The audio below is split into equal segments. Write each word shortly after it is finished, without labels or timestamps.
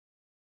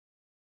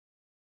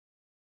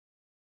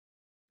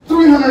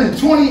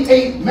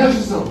328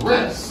 measures of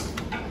rest.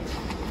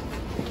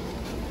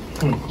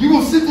 You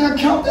gonna sit there and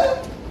count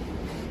that?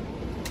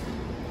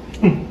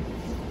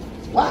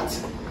 What?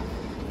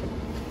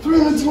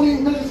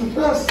 328 measures of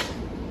rest.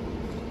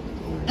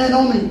 And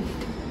only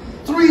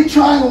 3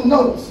 triangle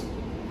notes.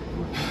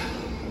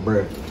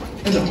 Bruh.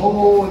 In the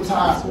whole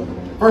entire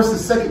first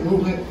and second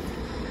movement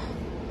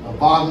of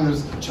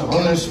Wagner's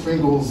Challoner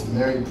Springel's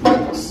Merry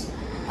Prince.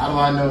 How do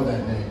I know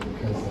that name?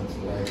 Because that's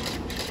what I.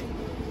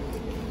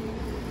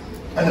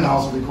 And then I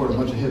also record a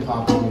bunch of hip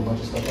hop and a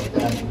bunch of stuff like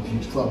that.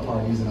 Huge club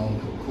parties and own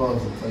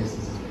clubs and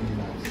places. It's pretty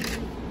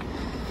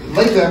nice.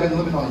 Lately, I've been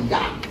living on a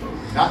yacht.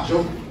 Not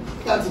joking.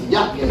 Got to the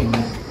yacht game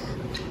now.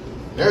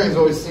 Darian's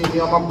always seen me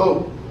on my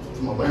boat.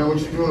 I'm like, man, what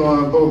you doing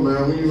on that boat,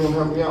 man? When you gonna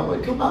help me out?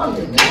 Like, come out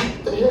here, man.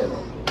 What the hell?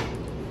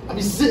 I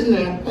be sitting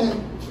there, man.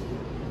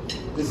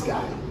 This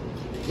guy.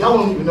 Y'all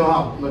don't even know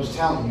how much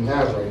talent he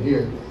has right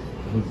here.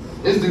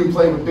 This dude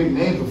played with big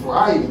names before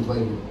I even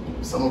played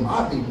with some of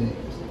my big names.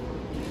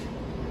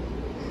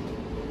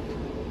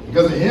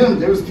 Because of him,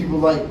 there was people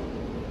like,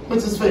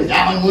 what's his face?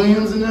 Alan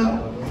Williams and them.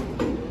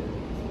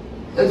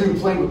 That dude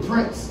played with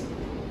Prince.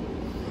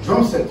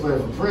 Drum set player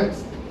for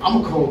Prince.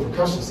 I'm a cold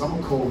percussionist. I'm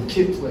a cold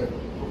kit player.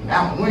 When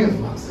Alan Williams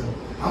myself,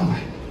 I'm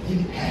like, you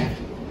can have it.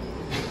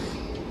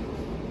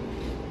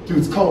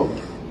 Dude's cold.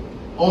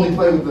 Only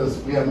play with us.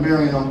 We have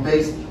Marion on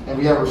bass and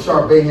we have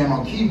Rashard Bayham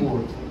on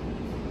keyboard.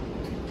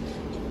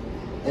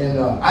 And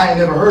I ain't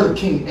never heard of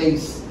King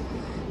Ace.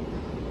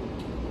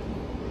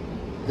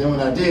 Then when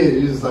I did,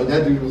 it was like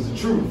that dude was the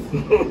truth.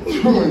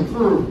 Through and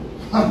through.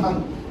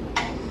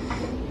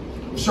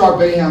 Rashard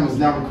Bayham is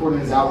now recording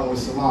his album with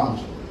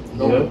Solange.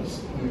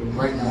 Nobles,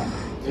 right now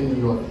in New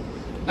York.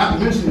 Not to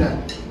mention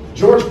that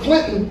George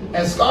Clinton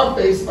and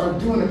Scarface are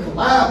doing a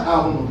collab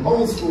album of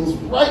old schools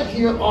right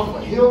here off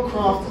of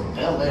Hillcroft in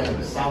Bel Air in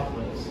the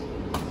Southwest.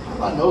 How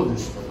do I know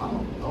this stuff? I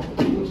don't know.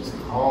 People just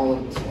call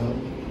and tell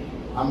me.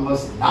 I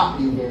must not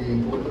be very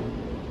important.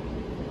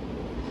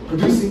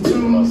 Producing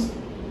tunes,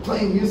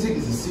 playing music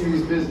is a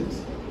serious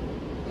business.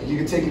 And you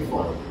can take it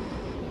far.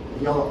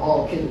 Y'all are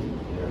all capable.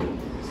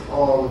 It's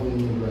all within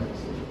your grasp.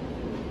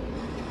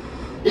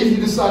 If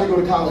you decide to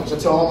go to college, I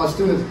tell all my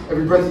students,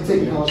 every breath you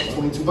take in college is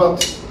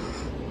 $22.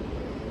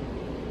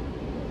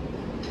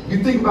 You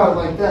think about it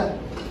like that,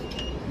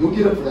 you'll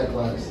get up for that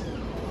class.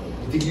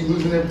 You think you're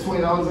losing there for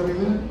 $20 every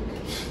minute?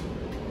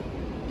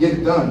 Get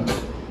it done.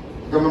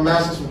 I got my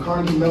master's from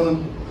Carnegie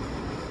Mellon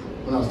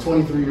when I was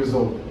 23 years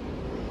old.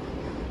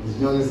 I was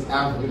the youngest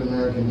African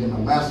American to get my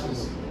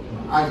master's in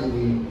my Ivy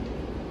League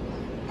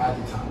at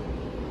the time.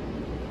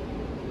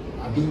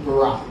 I beat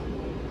Barack.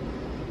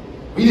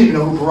 We didn't even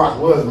know who Barack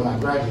was when I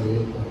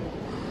graduated.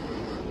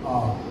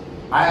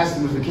 I asked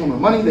them if it came with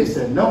money. They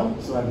said no,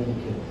 so I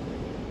didn't care.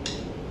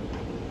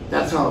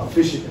 That's how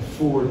efficient and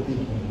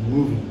forward-thinking and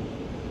moving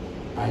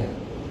I am.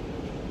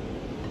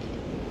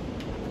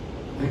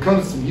 When it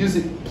comes to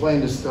music,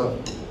 playing this stuff,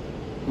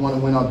 you want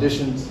to win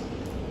auditions,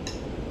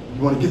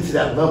 you want to get to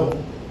that level.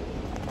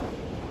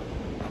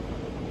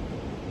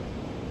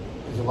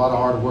 There's a lot of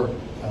hard work,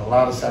 and a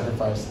lot of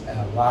sacrifice, and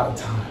a lot of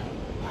time.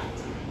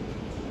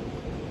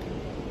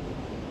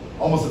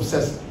 Almost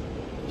obsessive.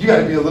 You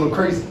got to be a little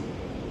crazy.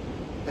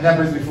 And that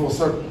brings me full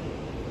circle.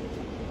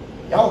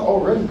 Y'all are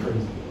already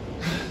crazy.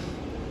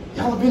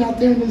 Y'all have been out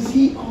there in this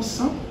heat all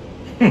summer.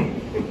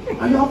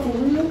 Are y'all for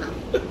real?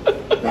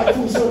 Back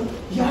full circle.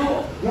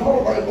 Y'all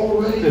are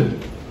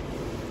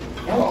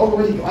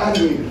already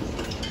gladiators.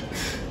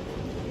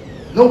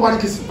 Nobody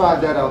can survive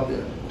that out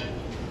there.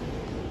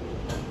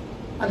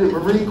 I did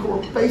Marine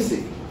Corps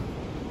basic.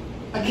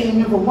 I came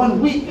here for 1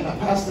 week and I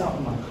passed out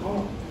in my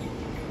car.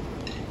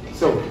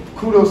 So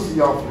kudos to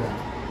y'all for that.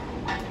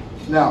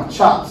 Now,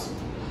 chops.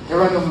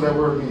 Everybody knows what that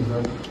word means,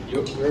 right?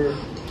 Yep, sir.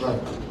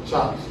 Right.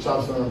 Chops.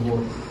 Chops are on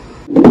board.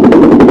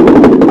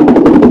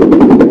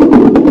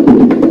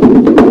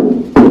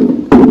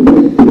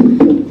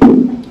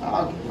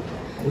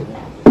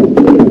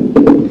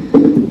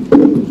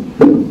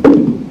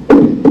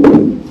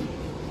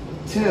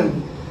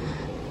 Tim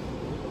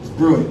is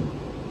brilliant.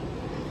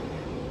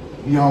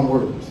 Beyond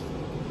words.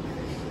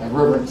 And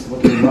reverence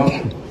what they know.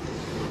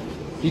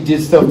 He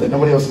did stuff that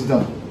nobody else has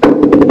done.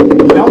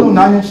 Y'all know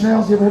 9 Inch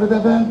Nails? You ever heard of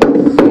that band?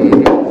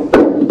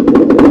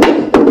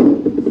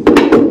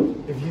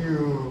 If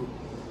you,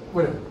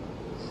 whatever.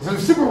 It's a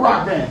super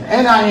rock band.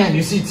 N.I.N.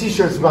 You see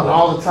t-shirts about it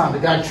all the time. The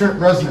guy Trent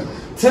Reznor.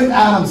 Tim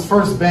Adams'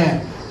 first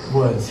band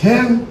was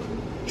him,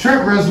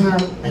 Trent Reznor,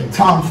 and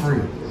Tom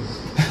Freed.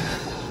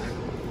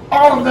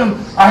 All of them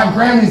have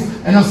Grammys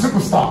and are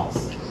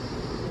superstars.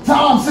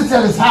 Tom sits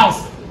at his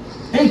house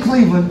in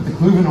Cleveland, the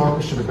Cleveland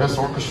Orchestra, the best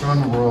orchestra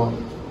in the world.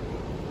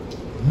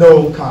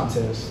 No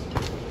contest.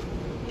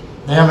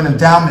 They have an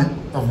endowment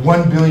of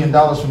 $1 billion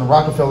from the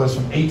Rockefellers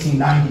from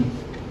 1890.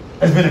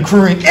 Has been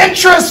accruing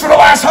interest for the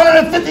last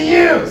 150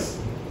 years.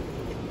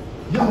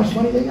 You know how much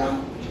money they got?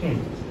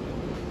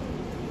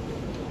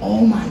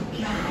 Oh my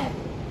God.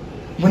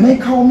 When they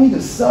call me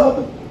the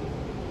sub,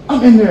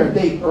 I'm in there a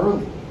day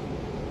early.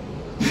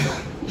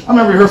 I'm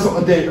in rehearsal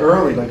a day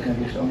early. Like,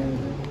 can you show me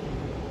anything?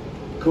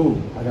 Cool,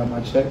 I got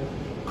my check.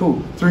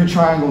 Cool, 3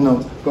 triangle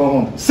notes, go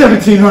home.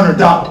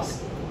 $1,700.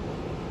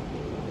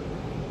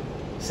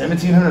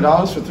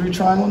 $1,700 for 3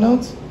 triangle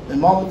notes in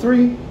Model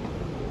 3?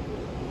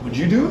 Would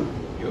you do it?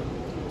 Yep.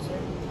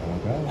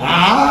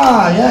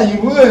 Ah, yeah,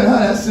 you would, huh?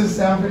 That just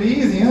sounds pretty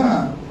easy,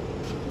 huh?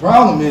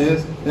 Problem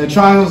is that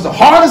triangle is the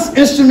hardest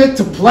instrument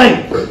to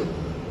play.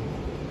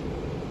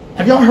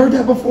 Have y'all heard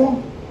that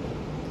before?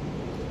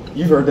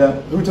 You've heard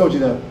that. Who told you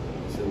that?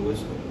 Mr.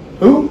 Wilson.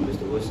 Who?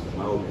 Mr. Wilson,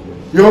 my old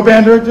man. You're a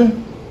band director?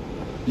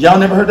 Y'all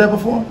never heard that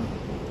before?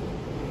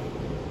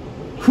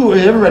 Who?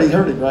 Everybody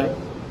heard it, right?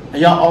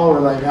 And y'all all were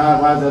like, ah,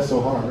 why is that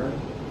so hard, right?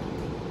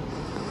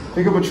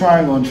 Pick up a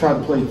triangle and try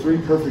to play 3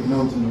 perfect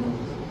notes in a row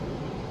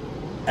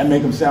and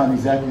make them sound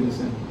exactly the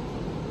same.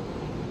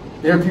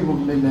 There are people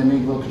that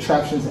make little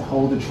contraptions that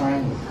hold the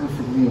triangle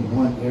perfectly in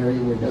one area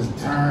where it doesn't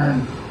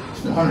turn.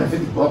 It's $150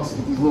 to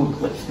get these little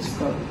clips and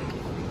stuff.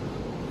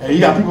 And you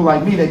got people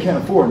like me that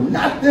can't afford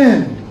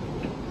nothing.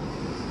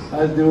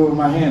 I just do it with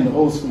my hand, the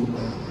old school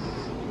way,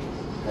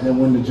 and then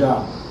win the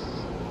job.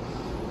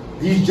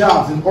 These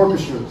jobs in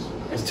orchestras,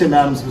 as Tim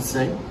Adams would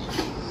say,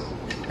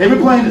 they've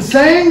been playing the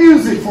same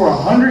music for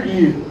 100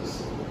 years.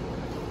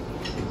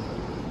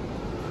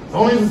 It's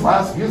only this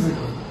last music,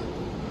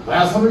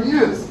 last 100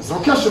 years. It's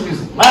orchestral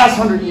music, last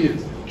 100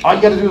 years. All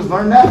you got to do is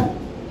learn that,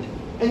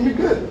 and you're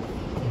good.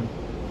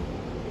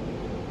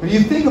 When you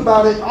think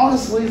about it,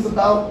 honestly, it's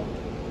about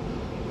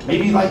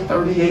maybe like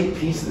 38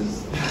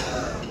 pieces.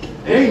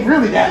 It ain't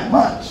really that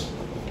much.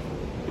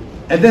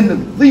 And then the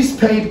least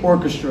paid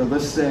orchestra,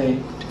 let's say,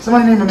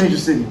 somebody name a major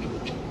city.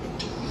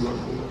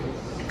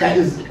 That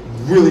is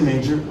really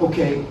major.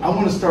 Okay, I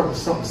want to start with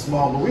something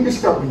small, but we can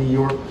start with New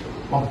York.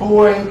 My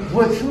boy,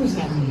 who's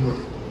that in New York?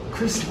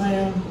 Chris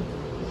Lamb?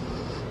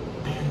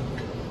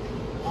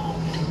 Oh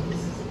man.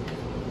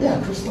 Yeah,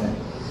 Chris Lamb.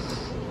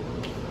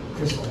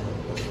 Chris Lamb.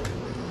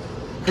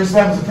 Chris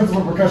Lamb is the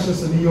principal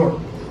percussionist in New York.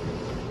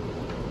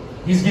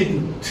 He's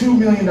getting $2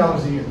 million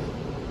a year.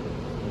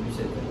 You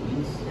said the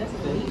East? That's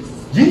the East.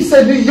 You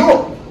said New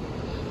York.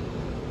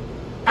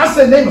 I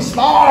said name a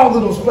small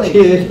little place.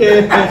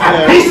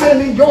 He said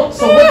New York,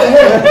 so what the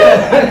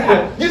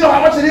hell? You know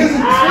how much it is to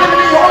live in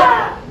New York?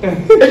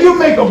 If you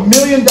make $1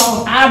 million,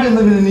 I've been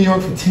living in New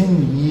York for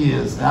 10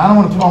 years. And I don't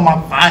want to put all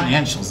my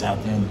financials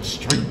out there in the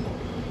street.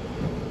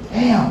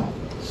 Damn.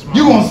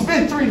 You're going to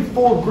spend $3 to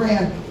 $4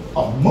 grand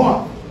a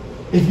month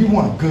if you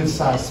want a good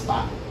size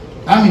spot.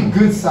 I mean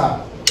good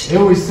size. They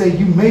always say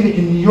you made it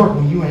in New York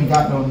when you ain't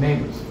got no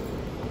neighbors.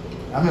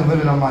 I've been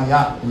living on my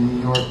yacht in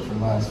New York for the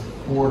last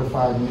 4 to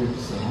 5 years,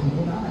 so I'm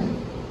doing all right.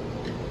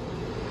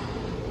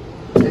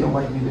 They don't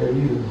like me there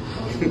either.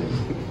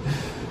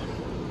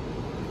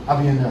 I'll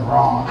be in there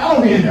wrong. I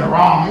don't be in there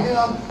wrong, you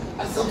know.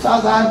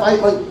 Sometimes I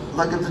invite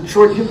like a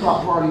Detroit hip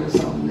hop party or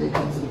something. They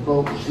come to the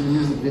boat and shoot a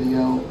music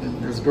video, and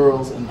there's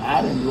girls, and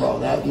I didn't do all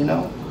that, you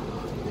know.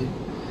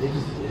 They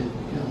just did,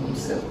 you know,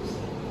 themselves.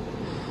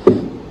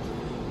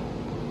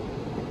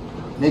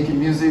 Making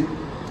music,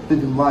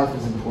 living life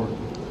is important.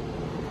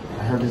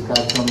 I heard this guy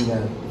tell me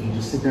that if you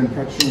just sit there and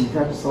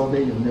practice all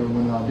day, you'll never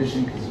win an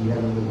audition because you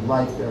haven't lived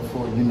life,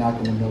 therefore you're not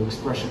going to know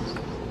expressions,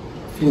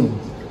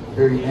 feelings.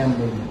 Very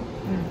animated.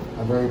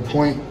 I'm very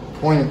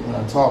poignant when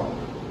I talk.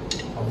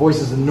 My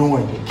voice is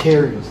annoying, it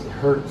carries, it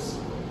hurts.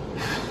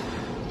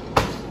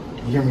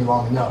 You hear me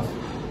long enough.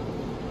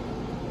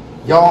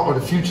 Y'all are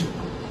the future.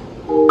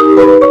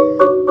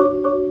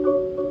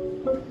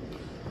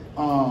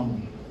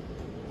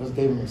 That's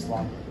David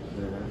McSwan.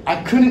 I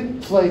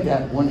couldn't play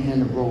that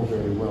one-handed roll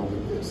very well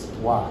with this.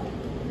 Why?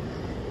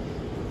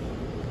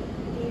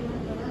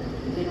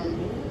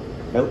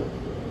 Nope.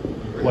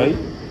 Wait.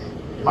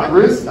 My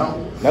wrist?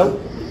 No.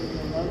 Nope.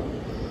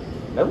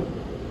 Nope.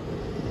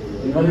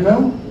 Anybody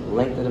know?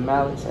 Length of the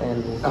mallets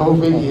and the... Oh,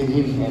 maybe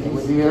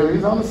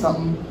he's on to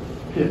something.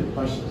 Here,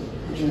 questions.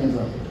 Put your hands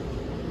up.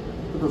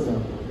 Put those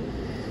down.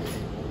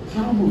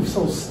 Y'all move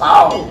so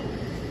slow.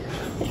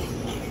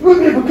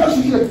 Look at the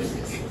percussion.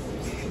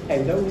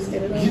 Hey, don't we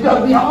stand it up? You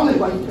gotta be on it,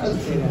 like you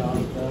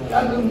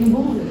gotta be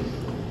moving.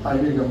 All right,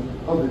 here you go.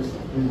 Hold this.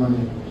 Here's my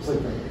name. Just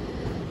like that.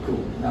 Cool.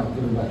 Now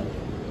give it back.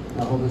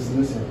 Now hold this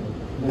in this hand.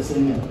 This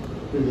in here.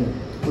 Here again.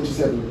 Put your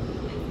heavy.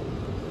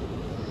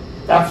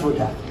 That's what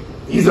happened.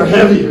 These are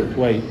heavier.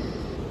 Wait.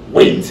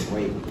 Weight.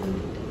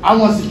 I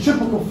want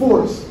centrifugal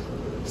force.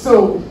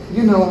 So,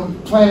 you know,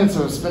 planets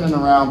are spinning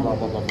around, blah,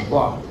 blah, blah, blah,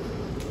 blah.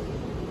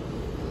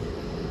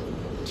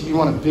 Do you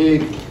want a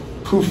big,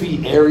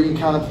 poofy, airy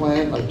kind of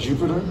planet like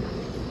Jupiter?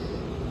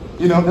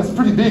 You know, that's a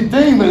pretty big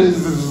thing, but this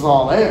is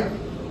all air.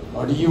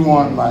 Or do you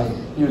want, like,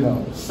 you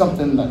know,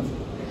 something that's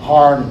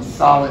hard and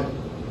solid,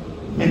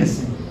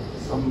 menacing?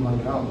 Something like,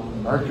 I don't know,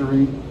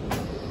 Mercury.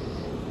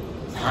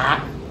 It's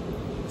hot.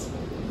 It's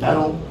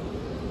metal.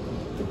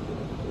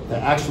 The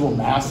actual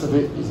mass of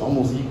it is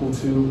almost equal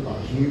to a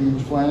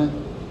huge planet.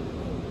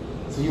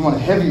 So you want a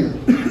heavier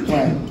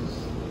planet.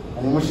 And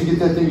then once you get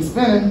that thing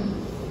spinning,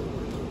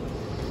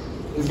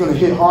 it's going to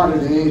hit harder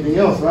than anything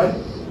else, right?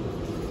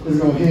 It's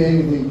going to hit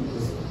anything.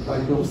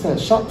 Like, what's that?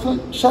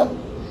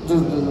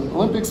 The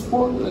Olympic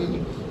sport?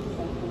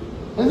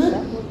 Is it?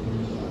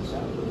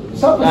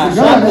 Shot Nah, is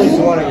a shot gun, put is the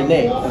ain't one on your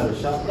neck.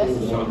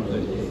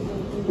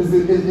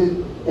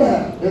 it?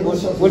 Yeah.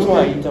 Which one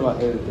are you talking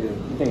about? You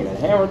thinking of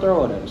the hammer throw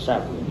or the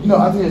shot put? No,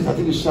 I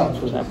think it's shot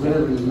put. Shot put.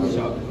 Whatever it is.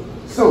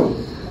 So,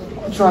 I'm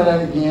going to try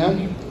that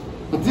again.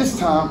 But this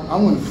time,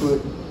 I'm going to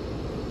put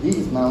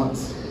these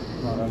mallets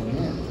right on your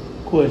hand.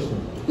 Question.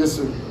 Yes,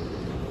 sir.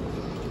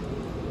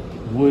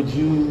 Would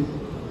you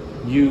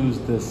use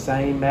the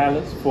same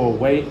mallets for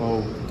weight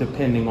or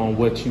depending on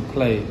what you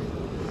play?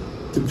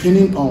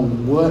 Depending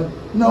on what?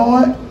 You know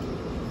what?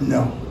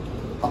 No.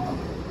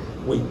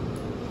 Wait.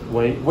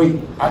 Weight?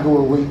 I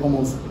go with weight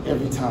almost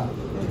every time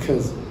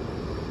because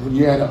when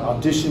you're at an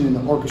audition in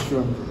the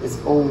orchestra, it's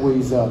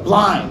always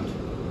blind.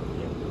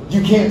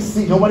 You can't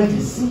see. Nobody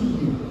can see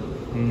you.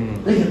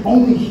 Mm-hmm. They can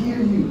only hear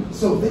you.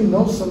 So if they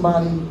know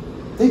somebody,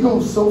 they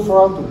go so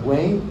far out the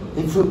way,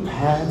 they put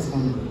pads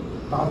on the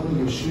bottom of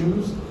your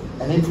shoes,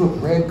 and they put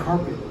red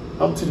carpet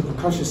up to the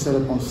percussion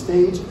setup on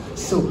stage,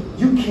 so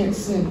you can't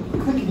send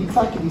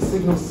clickety-clackety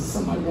signals to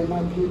somebody that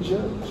might be a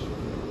judge.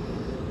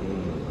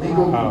 They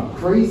go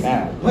crazy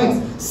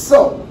lengths.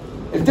 So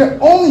if they're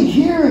only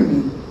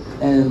hearing me,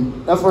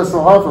 and that's why it's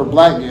so hard for a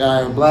black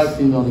guy or a black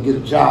female to get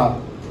a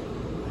job,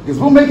 because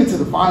we'll make it to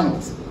the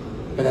finals,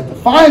 but at the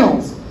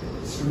finals,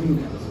 scream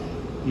comes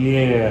in.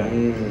 Yeah.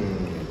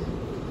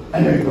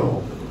 And there you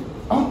go.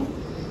 Oh,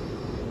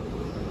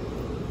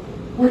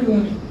 where did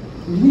that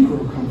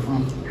Negro come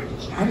from?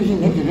 How did he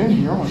make it in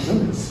here? Oh my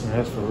goodness.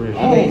 That's for real. I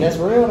mean, that's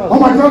real. Oh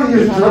my God, he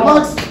has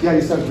dreadlocks? Yeah, he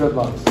used to have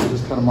dreadlocks. They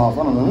just cut them off.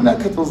 I don't know. When I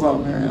cut those out,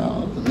 man,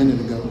 a minute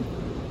ago.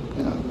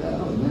 You know, that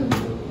was a minute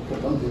ago.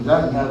 Cut them things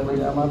out and had it right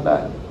down my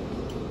back.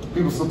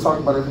 People still talk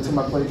about it every time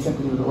I play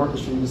symphony with the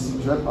orchestra. You see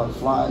dreadlocks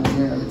flying in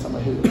here every time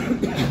I hit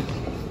it.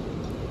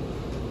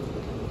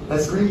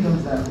 That screen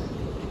comes down.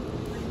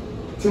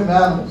 Tim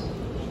Adams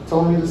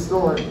told me the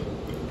story.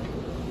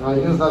 No,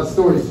 it's not a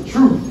story, it's the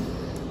truth.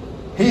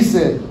 He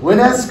said, when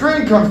that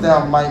screen comes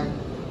down, Mike,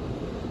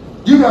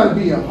 you got to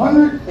be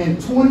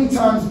 120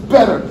 times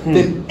better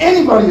than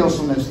anybody else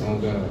on that stage. Oh,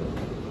 God.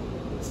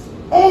 It's the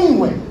only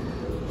way.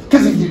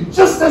 Because if you're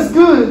just as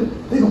good,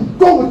 they're going to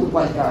go with the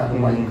black guy or the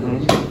white girl.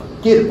 You can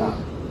forget about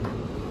it.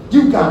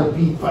 You got to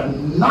be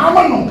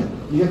phenomenal.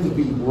 You have to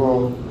be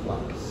world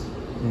class.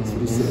 That's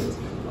what he says.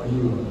 Are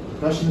you a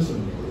percussionist or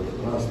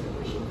a percussionist?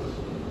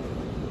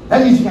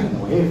 That means you got to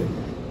know everything.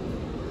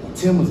 And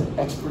Tim was an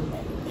expert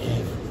at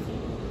everything.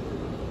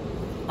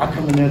 I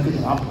come in there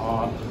thinking I'm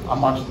hard, I'm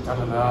marching,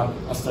 da-da-da.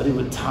 I study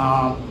with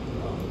Tom.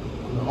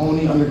 I'm the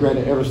only undergrad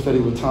that ever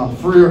studied with Tom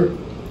Freer.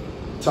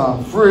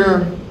 Tom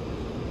Freer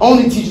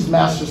only teaches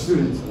master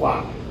students.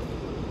 Why?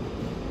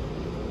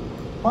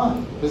 Why?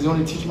 Because he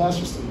only teaches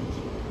master students.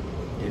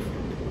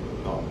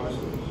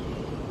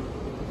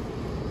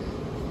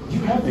 You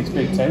have to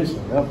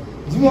Expectation, yeah.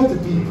 You have to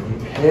be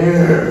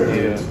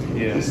prepared.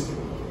 Yeah.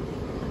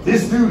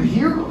 This dude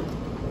here,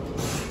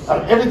 out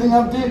of everything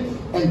I did,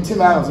 and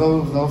Tim Adams,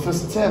 no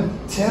offense to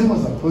Tim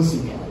was a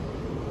pussy cat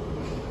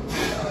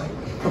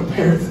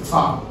compared to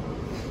Tom.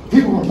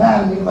 People were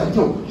mad at me like,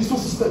 yo, you're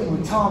supposed to study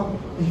with Tom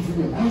for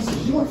your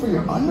master's. You went for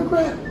your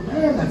undergrad?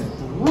 Man, that's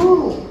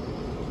brutal.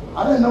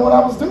 I didn't know what I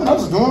was doing. I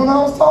was just doing what I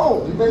was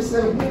told. If they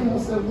said win, I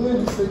said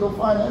win. They said go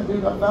find that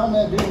dude. I found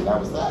that dude, and that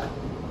was that.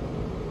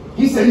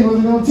 He said he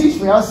wasn't going to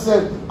teach me. I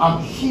said,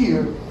 I'm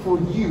here for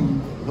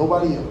you,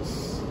 nobody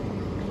else.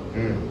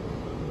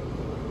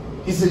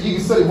 He said, you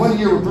can study 1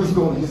 year with Bruce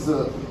Golding. He's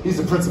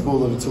the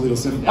principal of the Toledo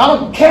Symphony. I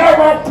don't care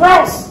about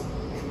Bruce.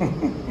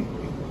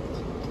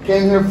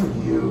 Came here for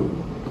you.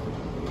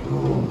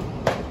 Ooh.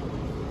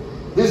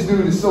 This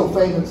dude is so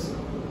famous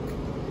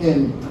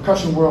in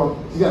percussion world.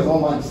 He's got his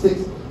own line of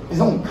sticks.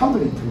 His own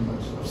company, pretty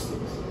much, of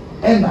sticks.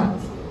 And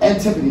mallets. And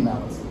timpani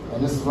mallets.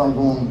 And this is where I'm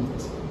going.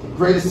 The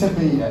greatest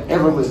timpani that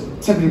ever lived.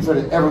 Timpani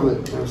player that ever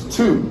lived. There was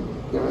two.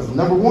 There was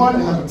number one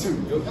and number two.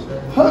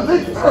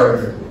 Big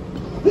Fur.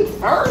 Big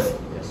Fur?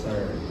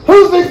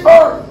 Who's Big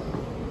Fur?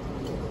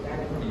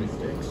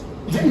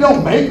 You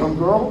don't make them,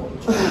 girl.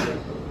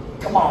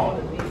 Come on.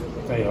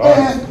 They are.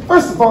 And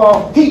first of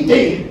all, he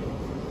dead.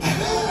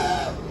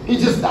 He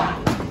just died.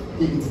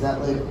 He gets that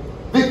later.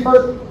 Big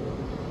Fur,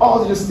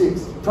 all of your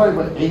sticks,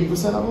 probably about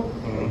 80% of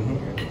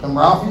them. Them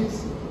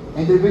Ralphies,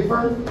 ain't they Big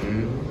Fur?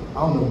 I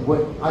don't know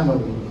what, I know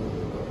what you do.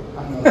 I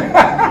know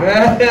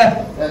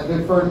that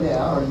Big Fur, yeah, I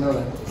already know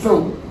that.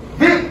 So,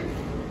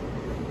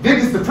 Vic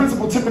is the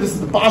principal timpanist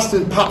of the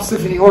Boston Pop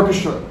Symphony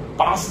Orchestra.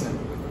 Boston.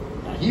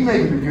 Now, he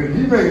making it good.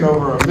 He making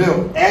over $1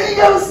 million. And he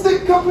got a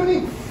stick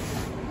company.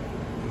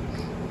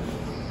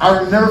 I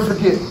will never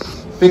forget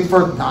Big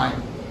Fur dying.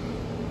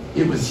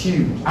 It was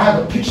huge. I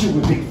have a picture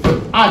with Big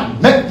Fur. I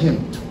met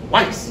him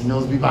twice. He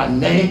knows me by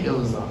name. It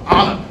was an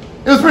honor.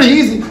 It was pretty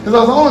easy because I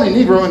was the only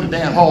Negro in the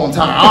damn whole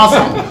entire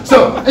ensemble.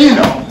 So, you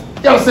know,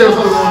 y'all say what's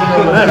going on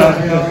over there.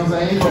 You know what I'm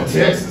saying? He's from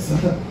Texas.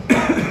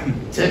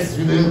 Texas,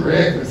 you live in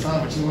red, but it's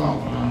not what you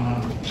want.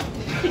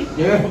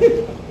 Yeah.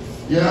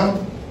 You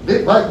know,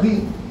 Big like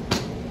me.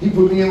 He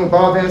put me in with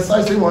Bob Van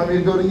Sykes. They wanted me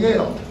to go to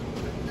Yale.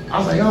 I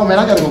was like, oh man,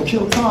 I gotta go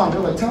kill Tom. They're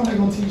like, Tom ain't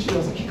gonna teach you. I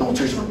was like, he gonna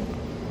teach me.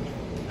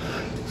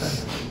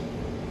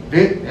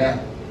 Vic, yeah.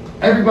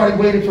 Everybody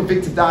waited for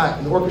Vic to die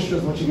in the orchestra.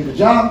 Once you get a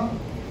job,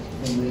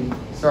 and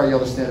sorry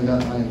y'all are standing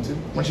up, I am too.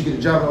 Once you get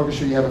a job in the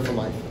orchestra, you have it for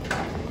life.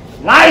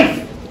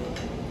 Life!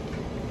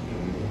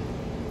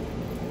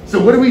 So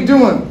what are we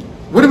doing?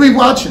 What are we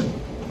watching?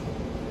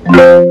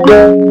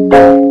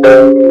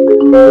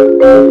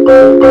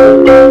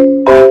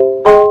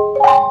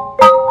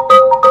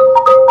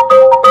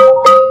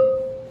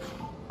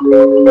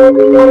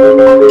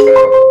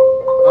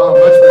 Oh,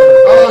 much better.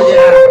 Oh,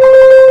 yeah.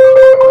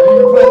 You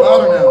can play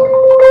louder now.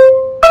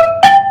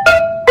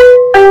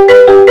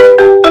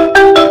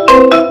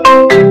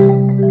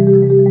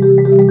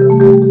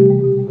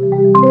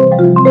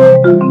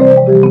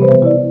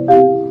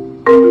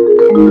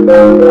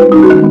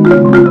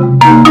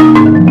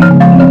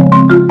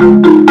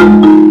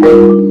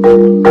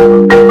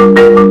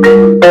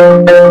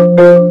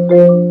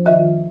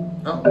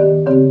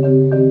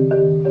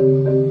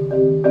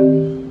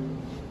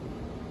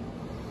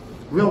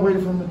 We all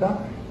waited for him to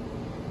die.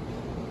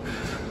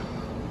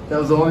 That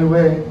was the only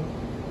way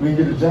we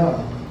could get a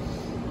job.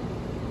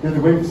 You had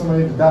to wait for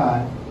somebody to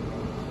die,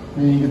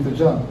 then you get the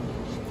job.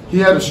 He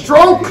had a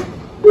stroke,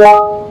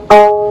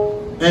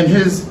 and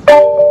his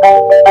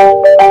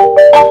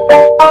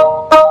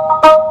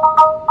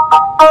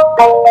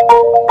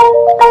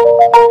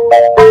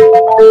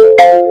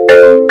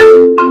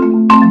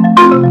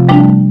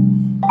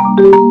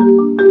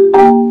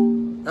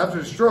after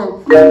the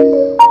stroke,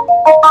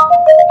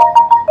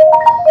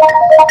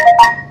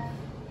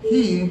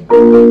 he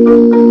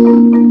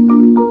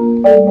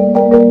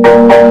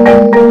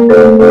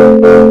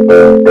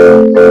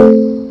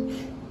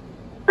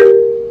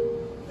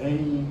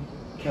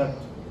kept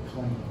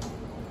playing.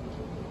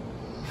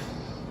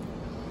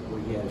 Well,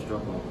 he had a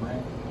stroke on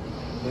playing.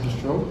 He had a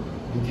stroke,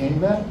 he came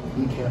back,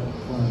 he kept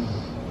playing.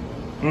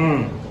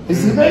 He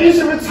said, man, you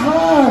should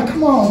retire,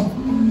 come on.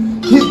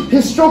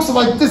 His strokes are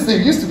like this. They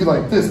used to be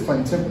like this,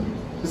 playing timpani.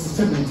 This is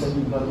timpani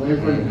technique, by the way.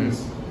 Everybody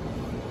knows.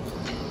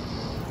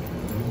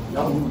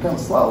 Y'all moving kind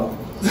of slow.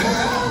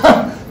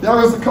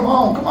 Y'all just come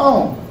on, come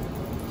on.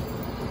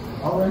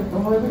 All right,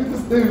 look at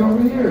this dude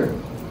over here.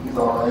 He's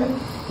all right.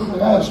 Look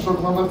like I had a stroke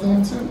on my left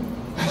hand too.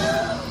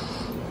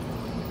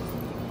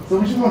 So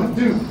what you want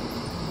to do?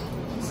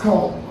 It's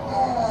called.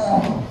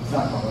 It's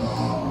not called.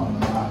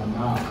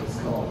 It's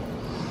called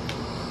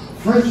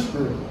French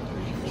grip.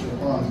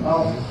 Arms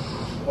out,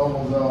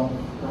 elbows out.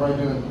 Right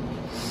do it.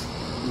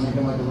 You're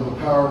making like a little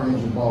Power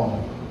Ranger ball,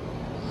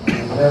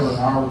 whatever,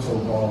 Naruto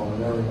ball,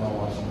 whatever y'all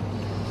watching.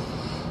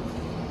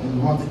 And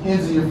you want the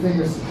ends of your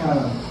fingers to kind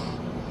of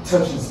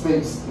touch in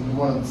space, and you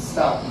want them to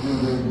stop and do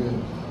very good,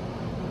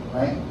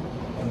 right?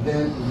 And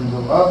then you're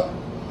gonna go up,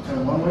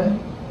 turn one way,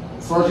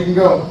 as far as you can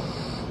go.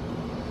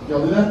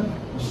 Y'all do that?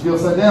 You should be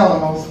upside down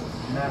almost.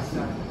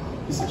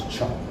 He says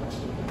chop.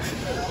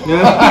 Me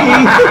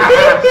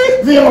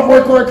and my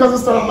boy Corey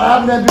Cousins started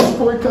laughing at this.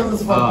 Corey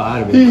Cousins he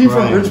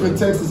from Richmond,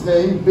 Texas,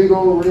 man. He big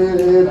old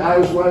redhead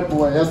Irish white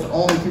boy. That's the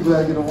only people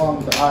that get along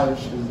with the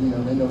Irish, because you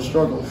know they know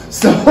struggle.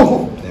 So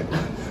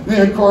me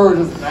and Corey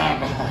were just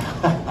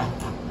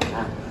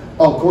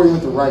oh, Corey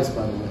went to Rice,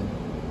 by the way.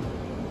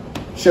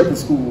 Shepherd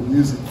School of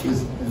Music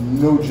is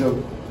no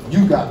joke.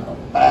 You got a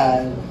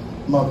bad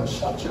mother.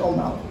 Shut your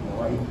mouth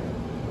right there.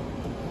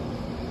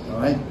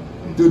 All right,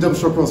 do a double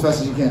stroke pull as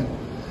fast as you can.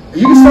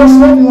 You can start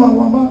slow if you want to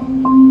warm up.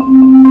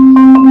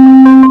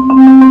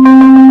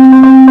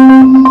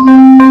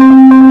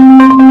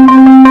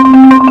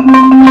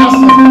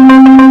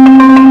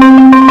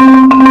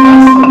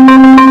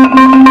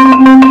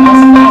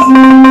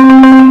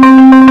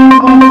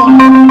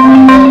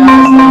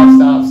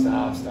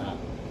 Stop.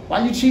 Why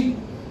you cheating?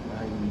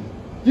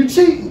 You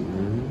cheating.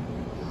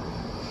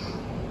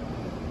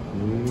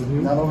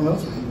 Not all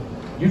those people.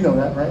 You know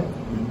that, right?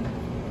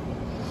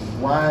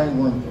 Why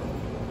weren't they?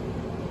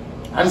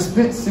 I just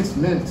spent 6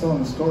 minutes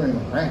telling the story in a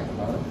rant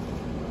about it.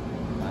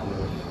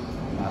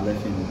 Not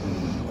listening.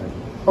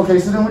 Okay,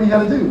 so then what do you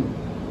got to do?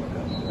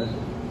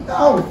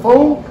 No,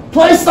 fool.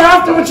 Play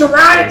softer with your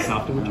right. Play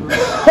softer with your right.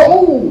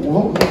 Oh,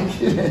 no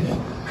kidding.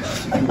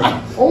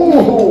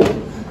 Oh,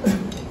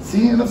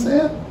 see what I'm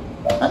saying?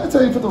 I can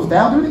tell you to put those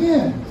down. Do it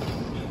again.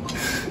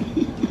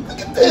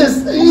 Look at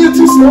this. You're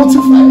too slow,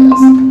 too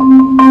fast.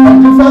 Right,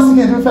 do it fast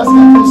again. Do it fast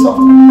again. Play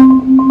softer.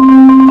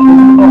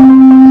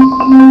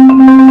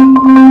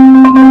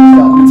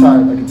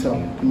 Tired, I can tell.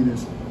 Give me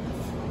this.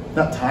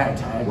 Not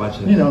tired. Watch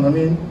it. You know what I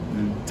mean?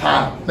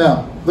 Tired.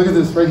 Now, look at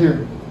this right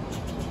here.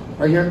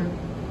 Right here.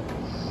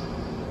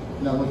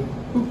 Now look.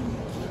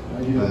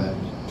 Right here.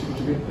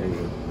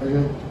 Right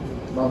here.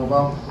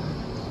 Bow.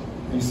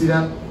 And you see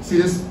that? See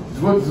this?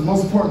 What the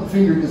most important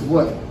finger is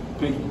what?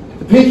 Pinky.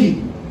 The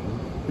pinky.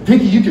 The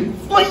pinky, you can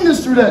fling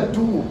this through that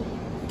door.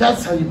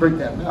 That's how you break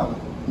that mallet.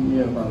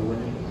 Yeah, by the way.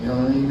 You know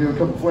what I mean? You do a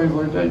couple flames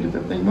like that, get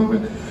that thing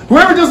moving.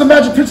 Whoever does the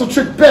magic pencil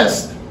trick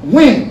best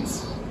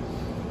wins.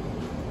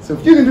 So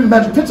if you can do the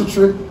magic pencil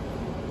trick,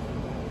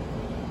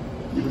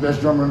 you're the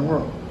best drummer in the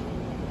world.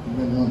 You've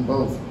been doing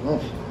both.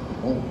 Oh.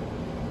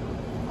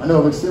 I know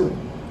it looks silly,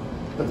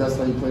 but that's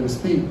how you play with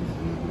speed.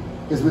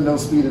 It's with no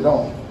speed at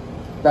all.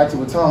 back to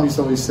what Tom used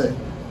to always say.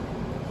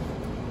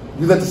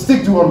 You let the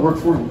stick do all the work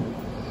for you.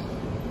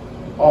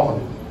 All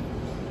of it.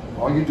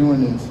 All you're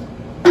doing is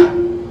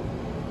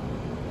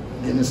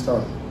getting it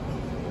started.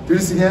 Do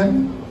this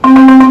again.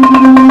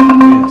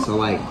 Yeah, so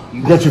like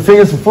You got your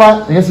fingers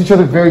flat against each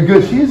other. Very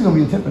good. She is going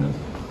to be attempting this.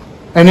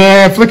 And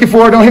then flick it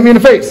forward. Don't hit me in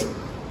the face.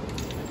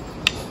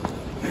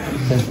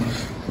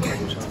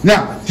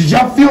 Now, did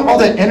y'all feel all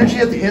that energy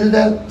at the end of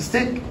that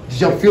stick?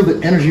 Did y'all feel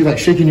the energy like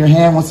shaking your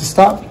hand once it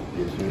stopped?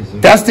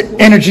 That's the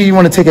energy you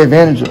want to take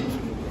advantage of.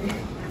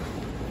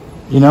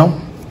 You know?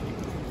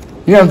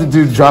 You don't have to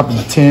do dropping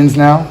the tens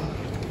now.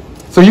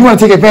 So you want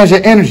to take advantage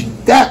of that energy.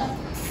 That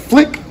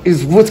flick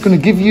is what's going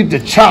to give you the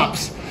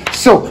chops.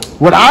 So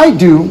what I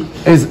do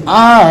is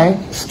I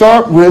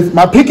start with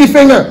my pinky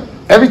finger.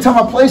 Every time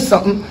I play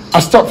something, I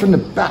start from the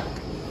back.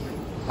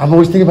 I'm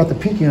always thinking about the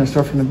pinky and I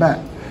start from the back.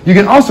 You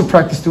can also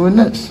practice doing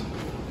this.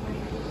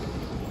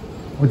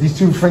 With these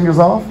two fingers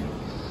off.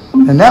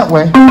 And that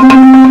way,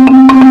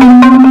 I'm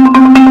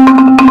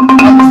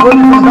just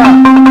working from the back.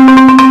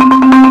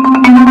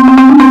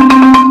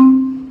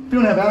 You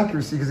don't have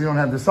accuracy because you don't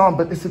have this on,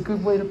 but it's a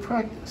good way to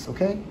practice,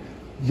 okay?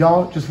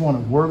 Y'all just want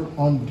to work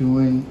on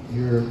doing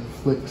your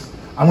flicks.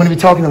 I'm going to be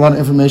talking a lot of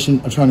information.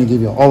 I'm trying to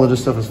give you all of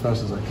this stuff as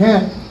fast as I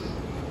can.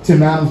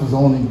 Tim Adams was the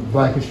only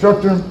black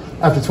instructor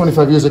after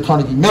 25 years at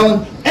Carnegie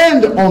Mellon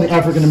and the only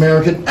African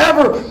American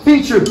ever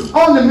featured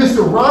on the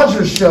Mr.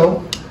 Rogers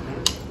Show.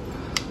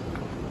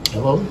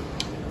 Hello?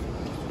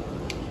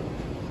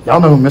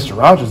 Y'all know who Mr.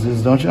 Rogers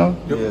is, don't y'all?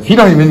 Yes. He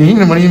don't even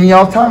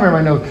all the time.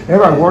 Everybody knows.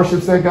 Everybody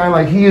worships that guy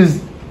like he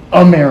is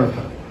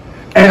America.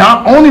 And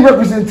our only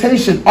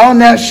representation on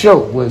that show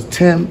was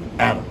Tim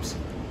Adams.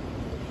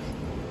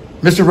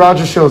 Mr.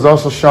 Rogers' show is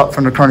also shot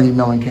from the Carnegie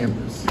Mellon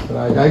campus. But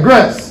I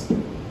digress.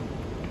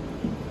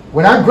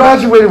 When I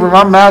graduated with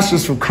my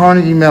master's from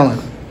Carnegie Mellon,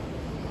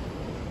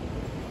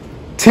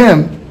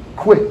 Tim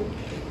quit.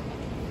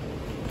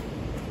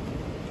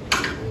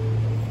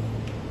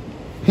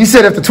 He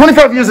said after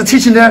 25 years of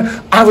teaching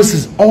there, I was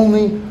his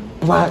only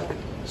black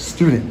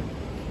student.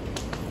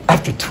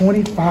 After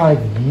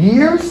 25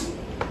 years,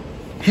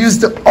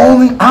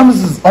 I was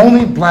his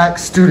only black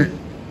student.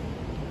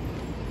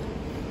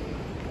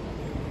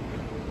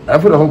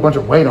 That put a whole bunch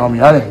of weight on me.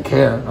 I didn't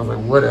care. I was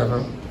like,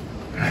 whatever.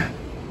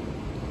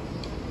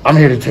 I'm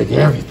here to take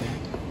everything.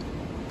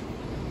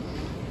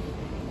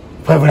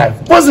 But what I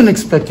wasn't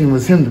expecting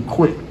was him to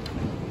quit.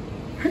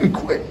 He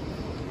quit.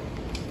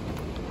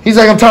 He's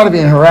like, I'm tired of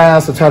being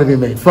harassed. I'm tired of being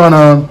made fun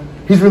of.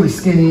 He's really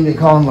skinny. They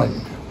call him like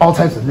all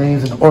types of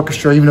names in the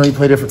orchestra, even though he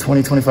played there for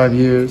 20, 25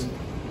 years.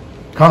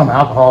 Call him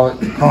alcoholic,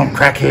 call him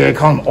crackhead,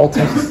 call him all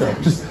types of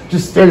stuff. Just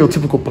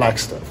stereotypical black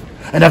stuff.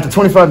 And after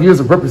 25 years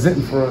of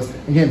representing for us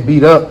and getting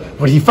beat up,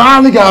 but he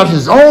finally got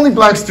his only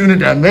black student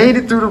that made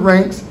it through the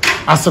ranks.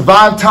 I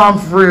survived Tom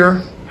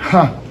Freer.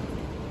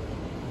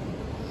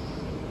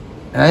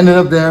 And I ended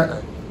up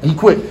there, and he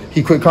quit.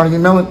 He quit Carnegie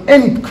Mellon,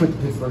 and he quit the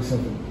Pittsburgh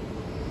Symphony.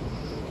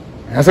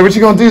 And I said, what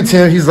you gonna do,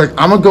 Tim? He's like,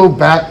 I'm gonna go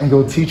back and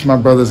go teach my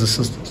brothers and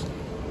sisters.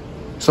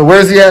 So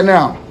where's he at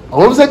now? Oh,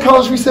 what was that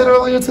college we said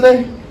earlier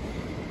today?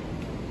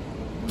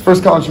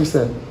 First college we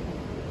said.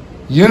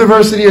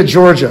 University of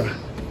Georgia.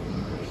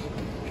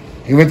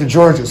 He went to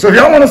Georgia. So if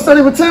y'all want to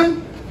study with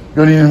Tim,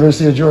 go to the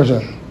University of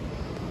Georgia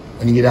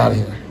when you get out of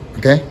here,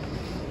 okay?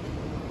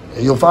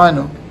 And you'll find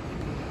him,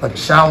 like a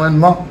Shaolin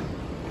monk.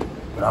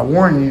 But I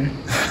warn you,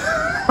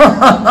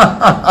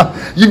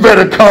 you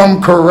better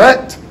come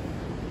correct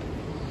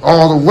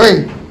all the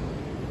way.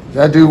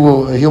 That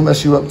dude he'll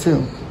mess you up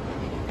too.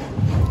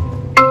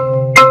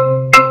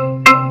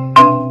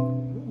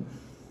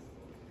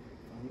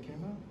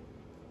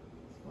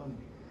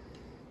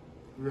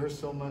 We rehearsed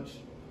so much.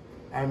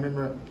 I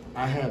remember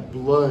I had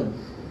blood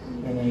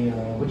in a,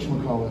 what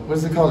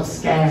is it called? A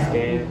scab.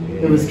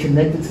 It was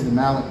connected to the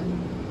mallet.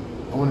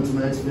 I went into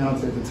my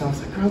ex-fiance at the time. I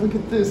was like, girl, look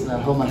at this. And I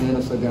held my hand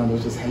upside down. It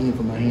was just hanging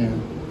from my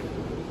hand.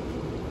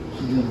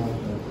 She didn't like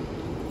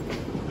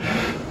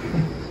that.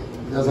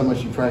 That's how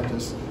much you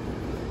practice.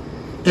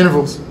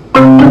 Intervals.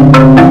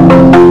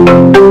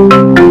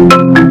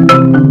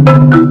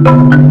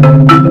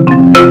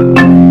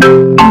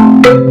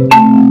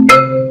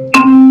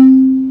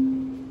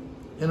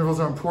 Intervals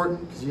are important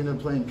because you end up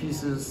playing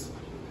pieces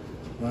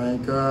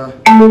like yeah.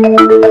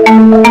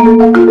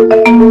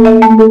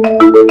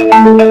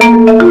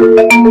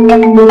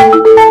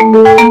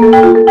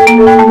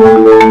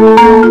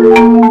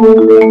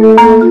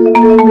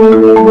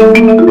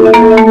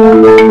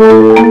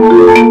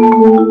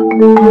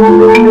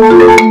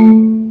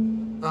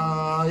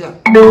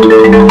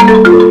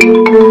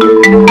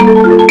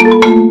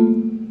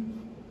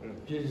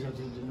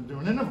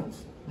 Doing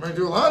intervals. I'm going to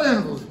do a lot of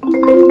intervals. You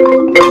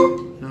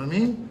know what I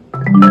mean?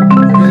 If you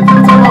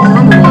talk about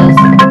marimba walls,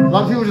 a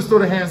lot of people just throw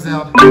their hands down.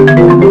 Like that.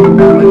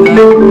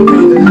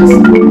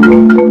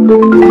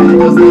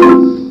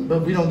 But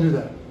we don't do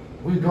that.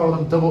 We call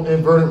them double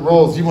inverted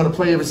rolls. You want to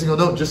play every single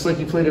note just like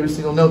you played every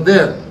single note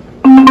there.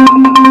 I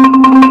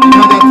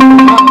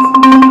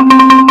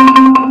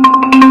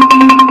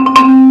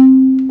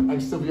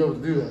can still be able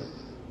to do that.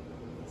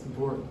 It's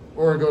important.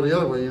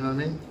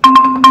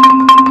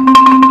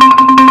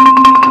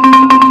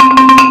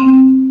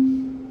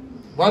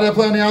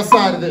 play on the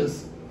outside of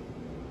this?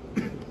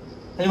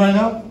 Anybody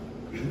know?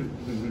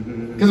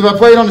 Because if I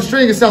play it on the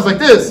string, it sounds like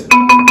this.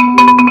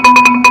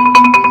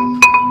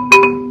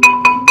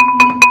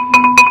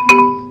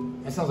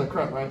 That sounds like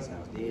crap, right?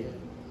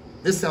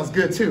 This sounds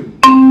good too.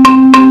 On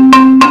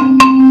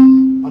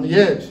the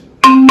edge.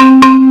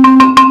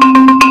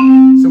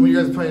 So when you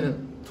guys are playing your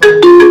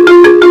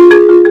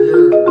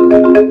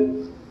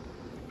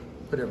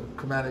whatever,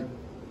 chromatic,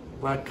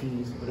 black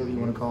keys, whatever you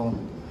want to call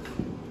them.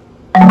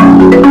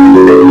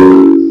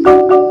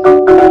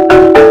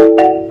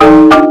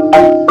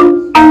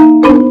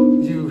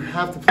 You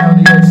have to play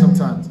on the edge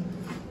sometimes.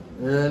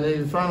 And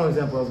the final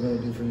example I was going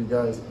to do for you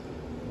guys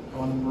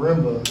on the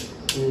marimba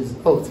is,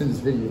 oh, it's in this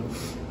video.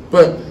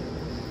 But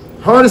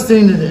hardest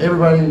thing that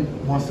everybody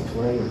wants to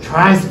play or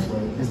tries to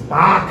play is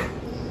Bach.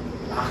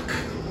 Bach.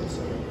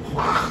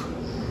 Bach.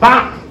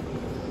 Bach.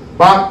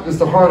 Bach is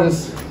the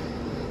hardest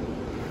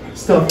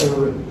stuff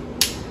ever written.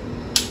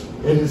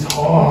 It is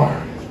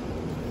hard.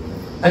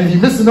 And if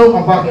you miss a note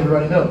on Bach,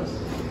 everybody knows.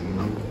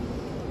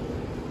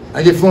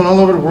 I get flown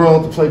all over the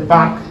world to play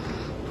Bach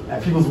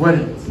at people's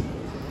weddings,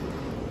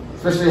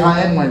 especially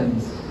high-end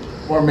weddings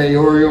or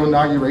mayoral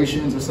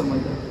inaugurations or something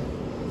like that.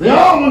 They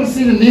all want to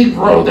see the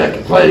Negro that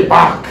can play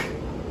Bach.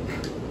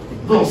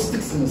 Little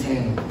sticks in his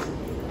hand.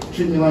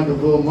 Treat me like a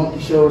little monkey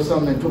show or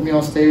something. They put me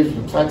on stage with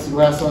a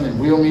plexiglass on and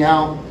wheel me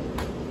out.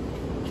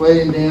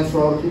 Play and dance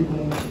for all the people.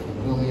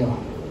 Wheel me out.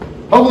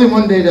 Hopefully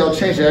one day they'll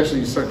change it.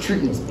 Actually start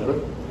treating us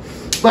better.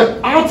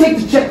 But I'll take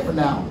the check for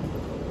now.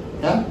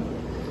 Yeah?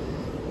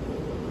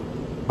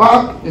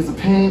 Bach is a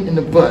pain in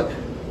the butt.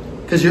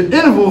 Because your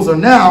intervals are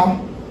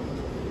now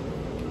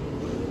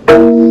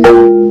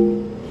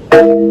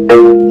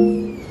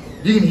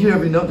you can hear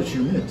every note that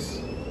you miss.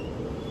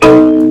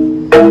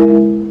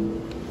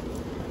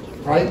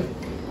 Right?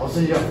 Also,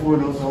 you got 4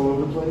 notes all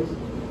over the place.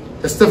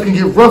 That stuff can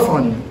get rough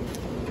on you.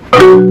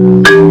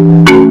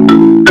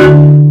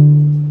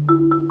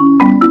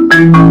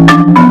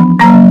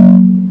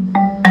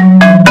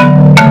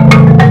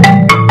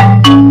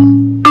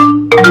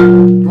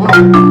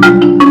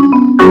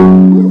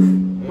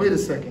 Wait a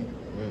second.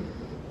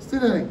 Let's do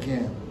that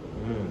again.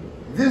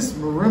 This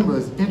marimba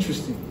is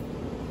interesting.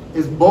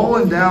 It's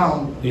bowling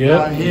down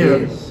down here.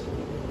 Yes.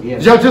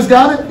 Yes. Y'all just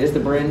got it? It's the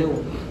brand new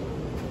one.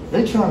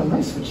 They trying to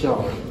mess with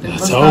y'all.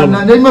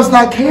 They must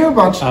not care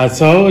about you. I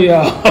told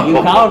y'all.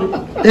 You called it.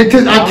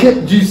 Because I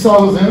can't. You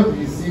saw those interviews.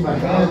 You see my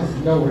hands.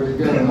 You know where they're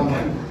going. And I'm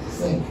like,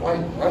 this ain't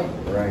quite right.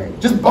 Right.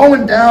 Just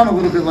bowing down a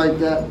little bit like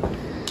that.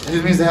 It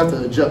just means they have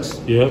to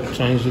adjust. Yep,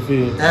 change the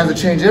feel. They have to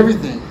change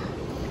everything.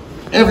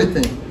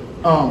 Everything.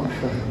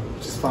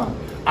 Which is fine.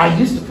 I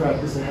used to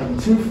practice and having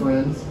 2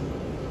 friends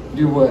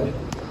do what?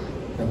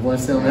 Have one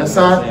stand on that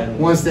side,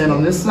 one stand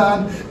on this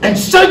side, and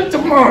shake the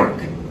mark.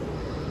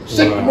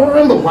 Shake the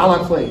marimba while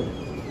I played.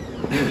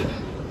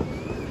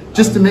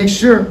 Just to make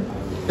sure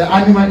that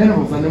I knew my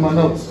intervals, I knew my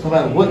notes. No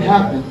matter what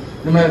happened,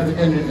 no matter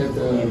if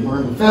the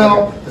marimba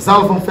fell, the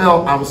xylophone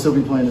fell, I would still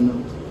be playing the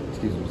notes.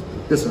 Excuse me.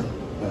 Yes, sir.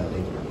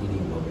 You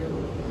need more.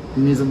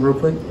 You need some real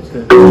quick?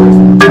 Okay.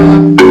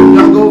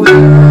 Y'all go over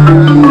there.